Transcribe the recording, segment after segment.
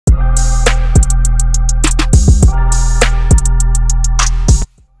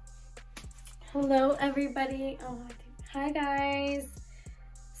Hello everybody. Hi guys.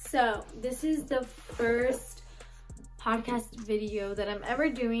 So this is the first podcast video that I'm ever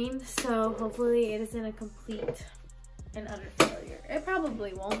doing, so hopefully it isn't a complete and utter failure. It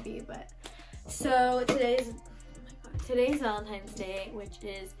probably won't be, but so today's Valentine's Day, which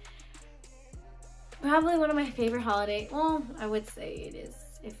is probably one of my favorite holidays. Well, I would say it is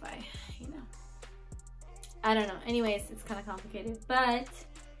if I don't know. Anyways, it's kind of complicated, but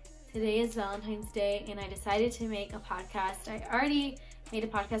today is Valentine's Day and I decided to make a podcast. I already made a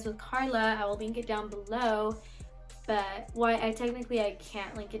podcast with Karla. I will link it down below, but I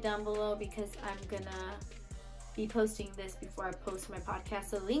can't link it down below because I'm gonna be posting this before I post my podcast,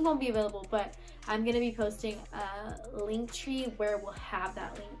 so the link won't be available, but I'm gonna be posting a link tree where we'll have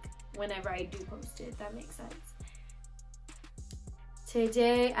that link whenever I do post it, if that makes sense.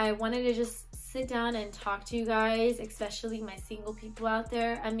 Today I wanted to just sit down and talk to you guys, especially my single people out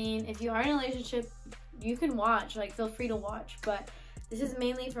there. I mean, if you are in a relationship, you can watch, like, feel free to watch, but this is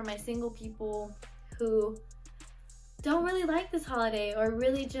mainly for my single people who don't really like this holiday or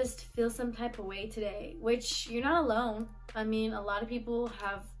really just feel some type of way today, which you're not alone. I mean, a lot of people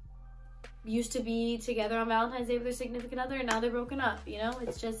used to be together on Valentine's Day with their significant other and now they're broken up, you know?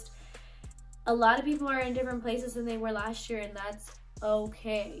 It's just, a lot of people are in different places than they were last year, and that's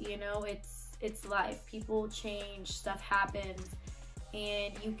okay, you know? It's life. People change, stuff happens,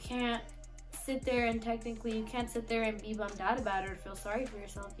 and you can't sit there and be bummed out about it or feel sorry for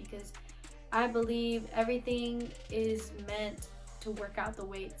yourself, because I believe everything is meant to work out the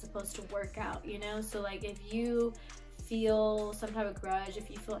way it's supposed to work out, you know? So like, if you feel some type of grudge,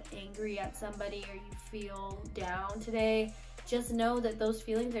 if you feel angry at somebody, or you feel down today, just know that those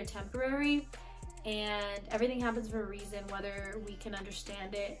feelings are temporary and everything happens for a reason, whether we can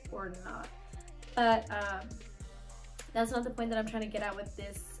understand it or not. But that's not the point that I'm trying to get at with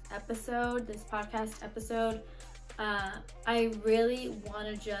this episode, this podcast episode. I really want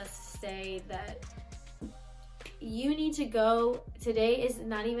to just say that you need to go. Today is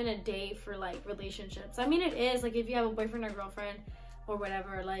not even a day for like relationships. I mean, it is, like, if you have a boyfriend or girlfriend or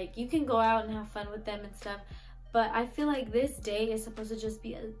whatever, like, you can go out and have fun with them and stuff, but I feel like this day is supposed to just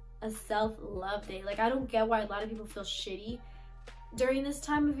be a self-love day. Like, I don't get why a lot of people feel shitty during this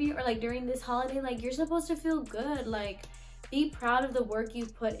time of year, or like during this holiday. Like, you're supposed to feel good. Like, be proud of the work you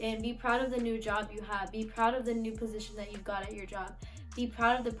put in, be proud of the new job you have, be proud of the new position that you've got at your job, be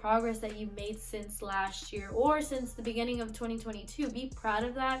proud of the progress that you've made since last year or since the beginning of 2022. Be proud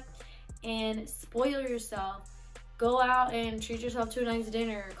of that and spoil yourself. Go out and treat yourself to a nice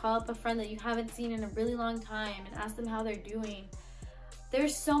dinner. Call up a friend that you haven't seen in a really long time and ask them how they're doing.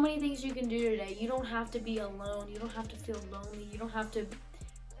 There's so many things you can do today. You don't have to be alone. You don't have to feel lonely. You don't have to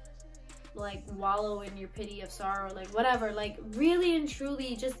like wallow in your pity of sorrow, like whatever. Like, really and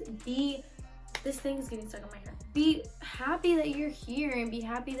truly just be, this thing's getting stuck on my hair. Be happy that you're here and be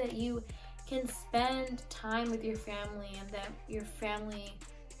happy that you can spend time with your family and that your family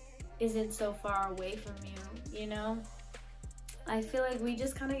isn't so far away from you, you know? I feel like we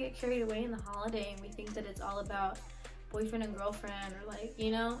just kind of get carried away in the holiday and we think that it's all about boyfriend and girlfriend, or like,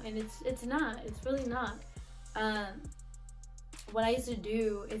 you know, and it's not. It's really not. What I used to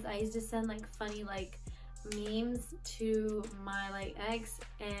do is I used to send like funny like memes to my like ex,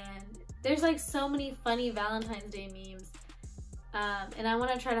 and there's like so many funny Valentine's Day memes, and I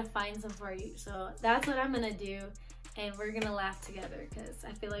want to try to find some for you. So that's what I'm gonna do, and we're gonna laugh together because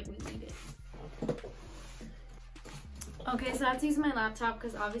I feel like we need it. Okay, so I have to use my laptop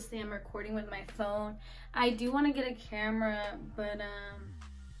because obviously I'm recording with my phone. I do want to get a camera, but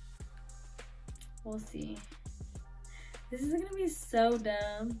we'll see. This is gonna be so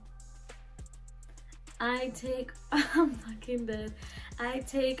dumb. I'm fucking dead. I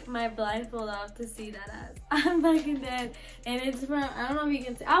take my blindfold off to see that ass. I'm fucking dead. And it's from, I don't know if you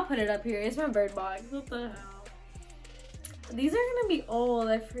can see, I'll put it up here. It's from Bird Box. What the hell? These are gonna be old,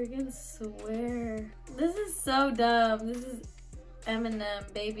 I freaking swear. This is so dumb. This is Eminem,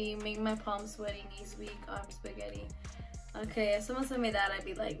 baby, make my palms sweaty, knees weak, arms spaghetti. Okay, if someone sent me that, I'd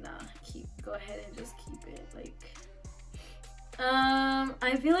be like, nah, go ahead and just keep it. Like,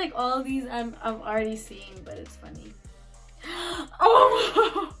 I feel like all of these I've already seen, but it's funny.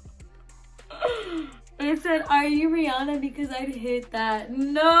 Oh! It said, are you Rihanna? Because I'd hit that.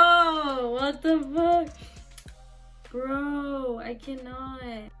 No! What the fuck? Bro, I cannot.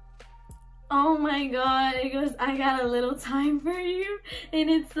 Oh my god, it goes, I got a little time for you. And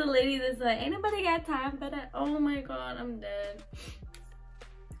it's the lady that's like, ain't nobody got time for that. Oh my god, I'm dead.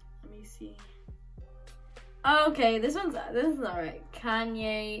 Let me see. Okay, this is alright.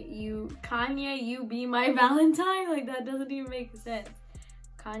 Kanye, you be my Valentine? Like, that doesn't even make sense.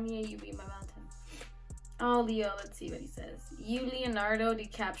 Kanye, you be my Valentine. Oh, Leo, let's see what he says. You, Leonardo,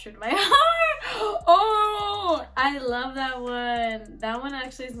 decaptured my heart. Oh, I love that one. That one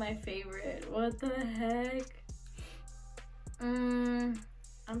actually is my favorite. What the heck?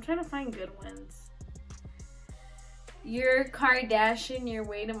 I'm trying to find good ones. You're Kardashian, your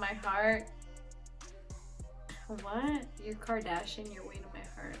way to my heart. What? You're Kardashian, your way to my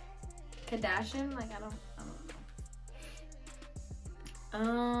heart. Kardashian? Like, I don't know.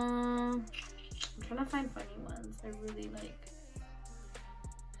 I'm trying to find funny ones. I really like.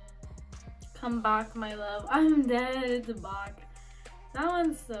 Come back, my love. I'm dead. It's a bach. That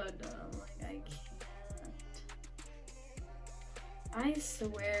one's so dumb. Like, I can't. I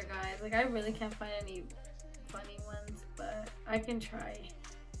swear, guys. Like, I really can't find any funny ones, but I can try.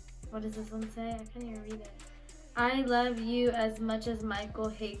 What does this one say? I can't even read it. I love you as much as Michael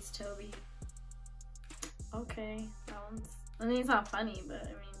hates Toby. Okay, that one's. I mean, it's not funny, but I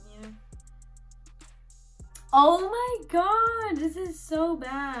mean, you know. Oh my god, this is so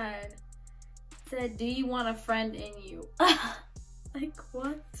bad. It said, do you want a friend in you? Like,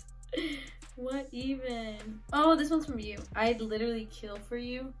 what? What even? Oh, this one's from you. I'd literally kill for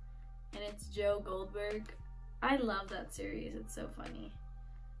you. And it's Joe Goldberg. I love that series. It's so funny.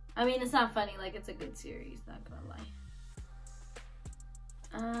 I mean, it's not funny. Like, it's a good series. Not gonna lie.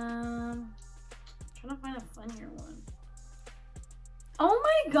 I'm trying to find a funnier one. Oh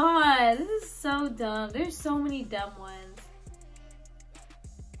my god, this is so dumb. There's so many dumb ones.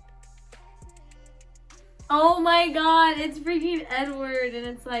 Oh my god, it's freaking Edward. And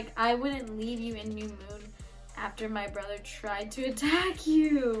it's like, I wouldn't leave you in New Moon after my brother tried to attack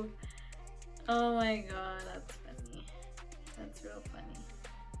you. Oh my god, that's funny. That's real funny.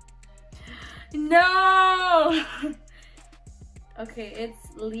 No! Okay,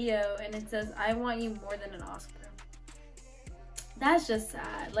 it's Leo, and it says, I want you more than an Oscar. That's just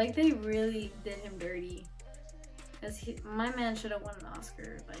sad. Like, they really did him dirty. Because my man should have won an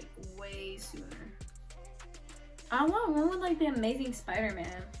Oscar, like, way sooner. I want one with, like, the Amazing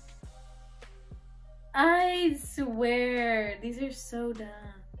Spider-Man. I swear. These are so dumb.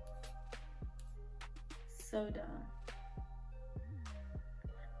 So dumb.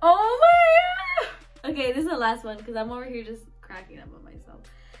 Oh my god! Okay, this is the last one because I'm over here just cracking up on myself.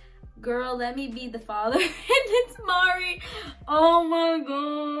 Girl, let me be the father. And it's Mari. Oh my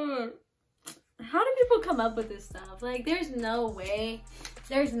god. How do people come up with this stuff? Like, there's no way.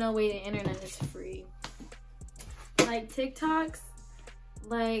 There's no way the internet is free. Like, TikToks,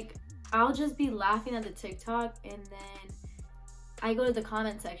 like, I'll just be laughing at the TikTok and then I go to the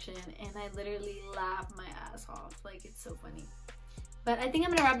comment section and I literally laugh my ass off. Like, it's so funny. But I think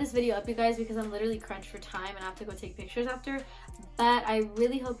I'm gonna wrap this video up, you guys, because I'm literally crunched for time and I have to go take pictures after. But I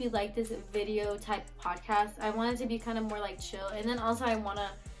really hope you like this video type podcast. I want it to be kind of more like chill. And then also I wanna,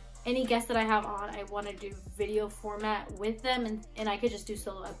 any guests that I have on, I wanna do video format with them and I could just do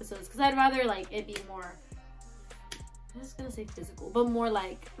solo episodes. Because I'd rather like it be more, I'm just gonna say physical, but more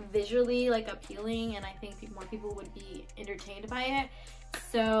like visually like appealing. And I think more people would be entertained by it.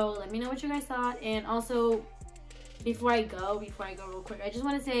 So let me know what you guys thought. And also, before I go real quick, I just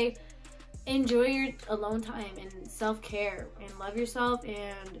want to say, enjoy your alone time and self-care and love yourself.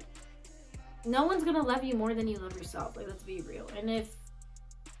 And no one's gonna love you more than you love yourself. Like, let's be real. And if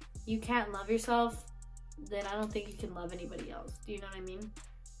you can't love yourself, then I don't think you can love anybody else. Do you know what I mean?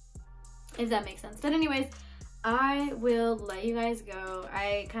 If that makes sense. But anyways, I will let you guys go.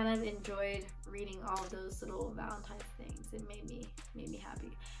 I kind of enjoyed reading all of those little Valentine's things. It made me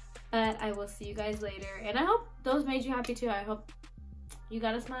happy. But I will see you guys later. And I hope those made you happy too. I hope you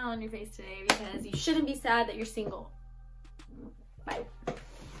got a smile on your face today, because you shouldn't be sad that you're single. Bye.